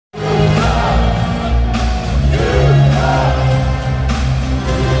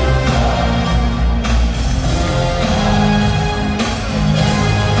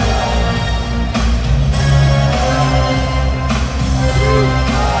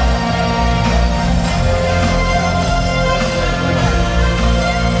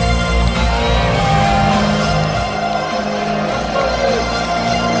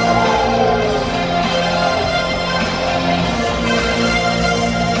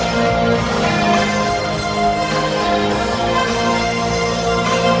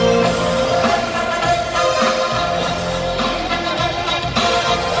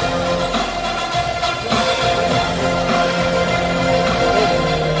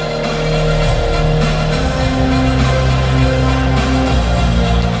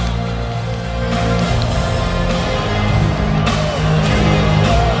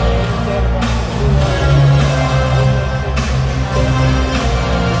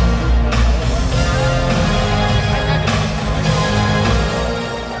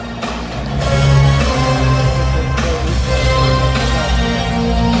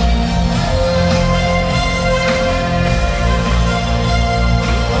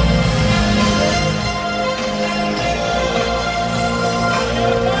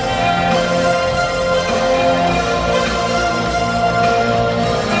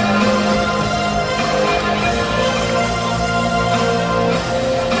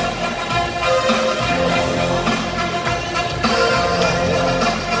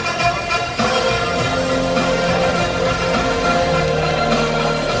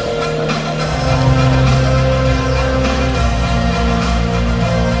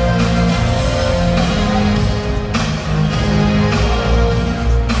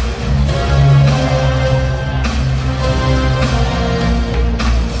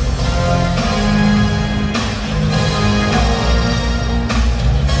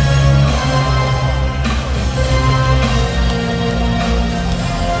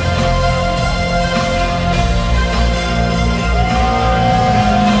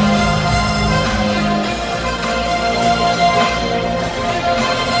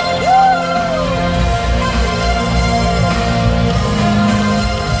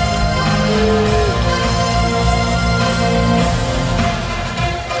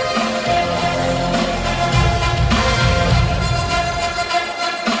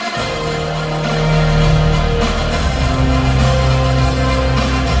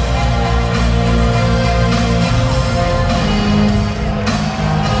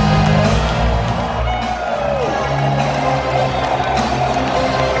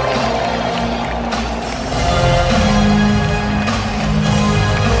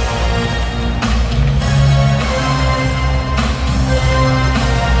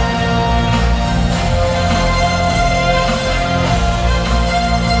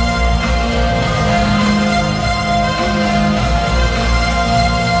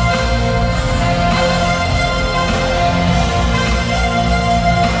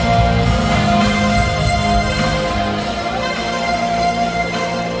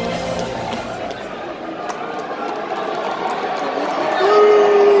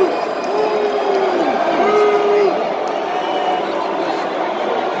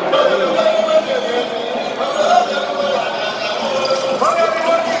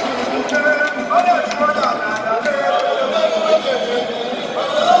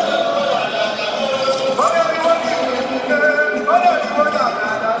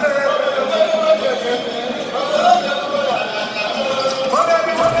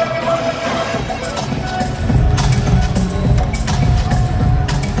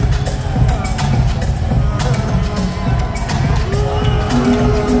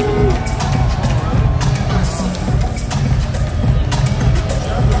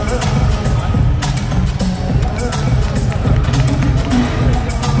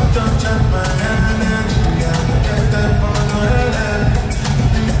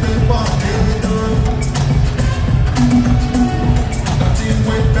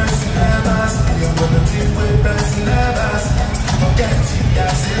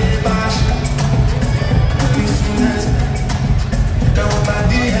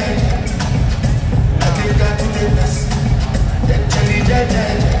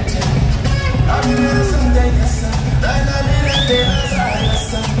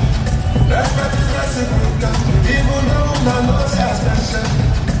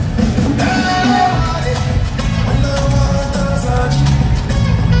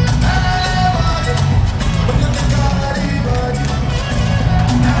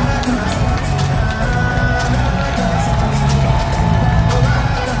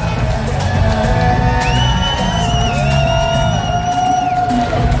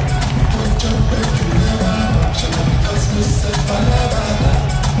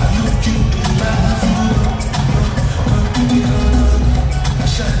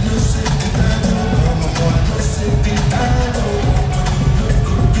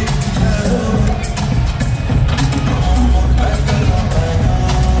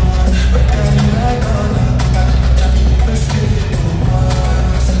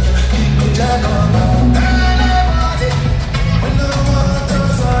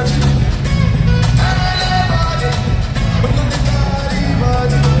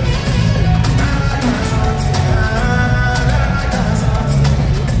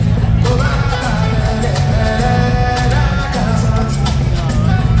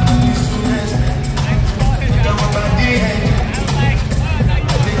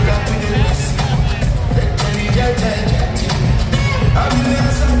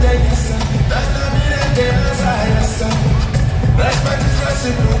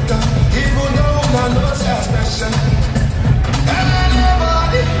Even though I know it's special.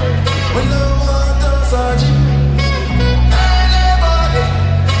 Anybody, when the one does on you. Anybody,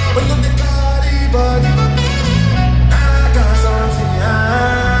 when you the body, body. I got something, I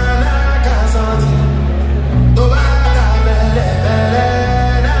got something. No, I got belle,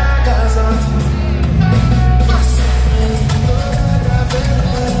 I got something.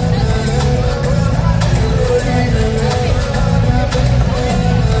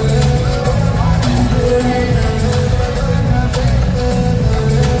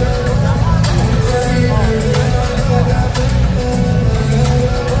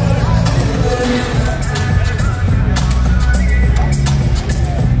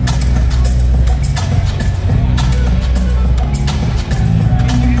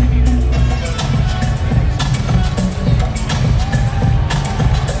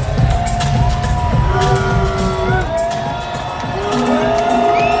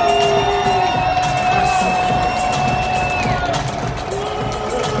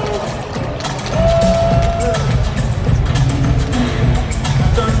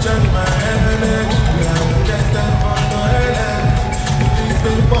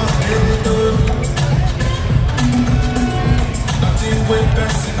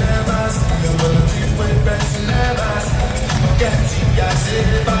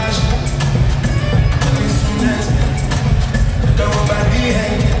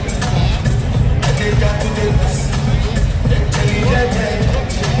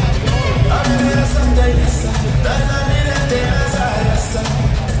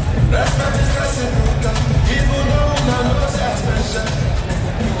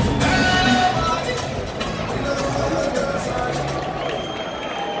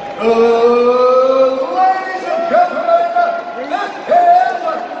 Ladies and gentlemen, this is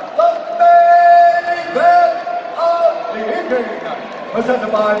the main event of the evening,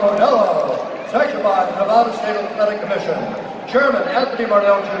 presented by Modelo, sanctioned by the Nevada State Athletic Commission, Chairman Anthony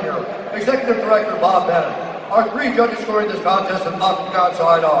Marnell Jr., Executive Director Bob Bennett. Our three judges scoring this contest in octagon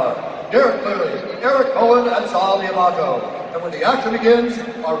side are Derek Cleary, Eric Cohen, and Sal Diamato. And when the action begins,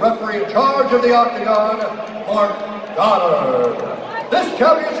 our referee in charge of the octagon, Mark Goddard. This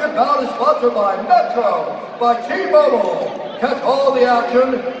championship bout is sponsored by Metro, by T-Mobile. Catch all the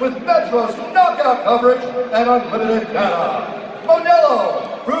action with Metro's knockout coverage and unlimited data.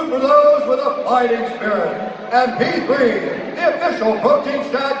 Modelo, fruit for those with a fighting spirit. And P3, the official protein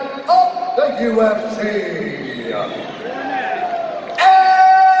snack of the UFC. And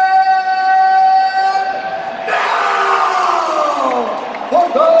now, for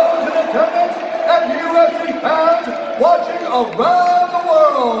those in attendance and UFC fans watching around the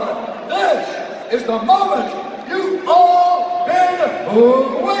world, this is the moment you've all been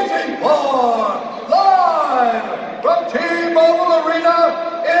waiting for. Live from T-Mobile Arena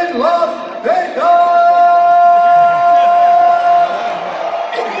in Las Vegas.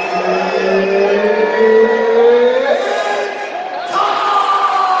 It's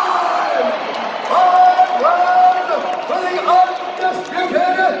time! 5 rounds for the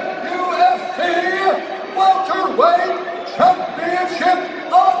undisputed UFC welterweight championship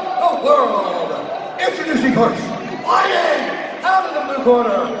of the world. Introducing first, fighting out of the blue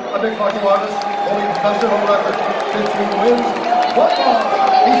corner, a big martial artist holding a professional record, 15 wins, 1 loss.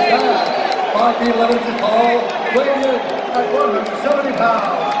 He's fast, 5 feet 11 inches tall, weighing in at 170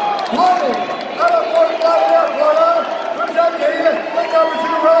 pounds. Fighting out of Fort Lauderdale, Florida, presenting the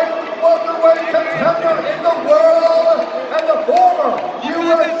 #2 ranked welterweight contender in the world and the former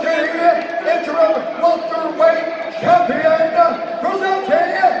UFC interim welterweight champion,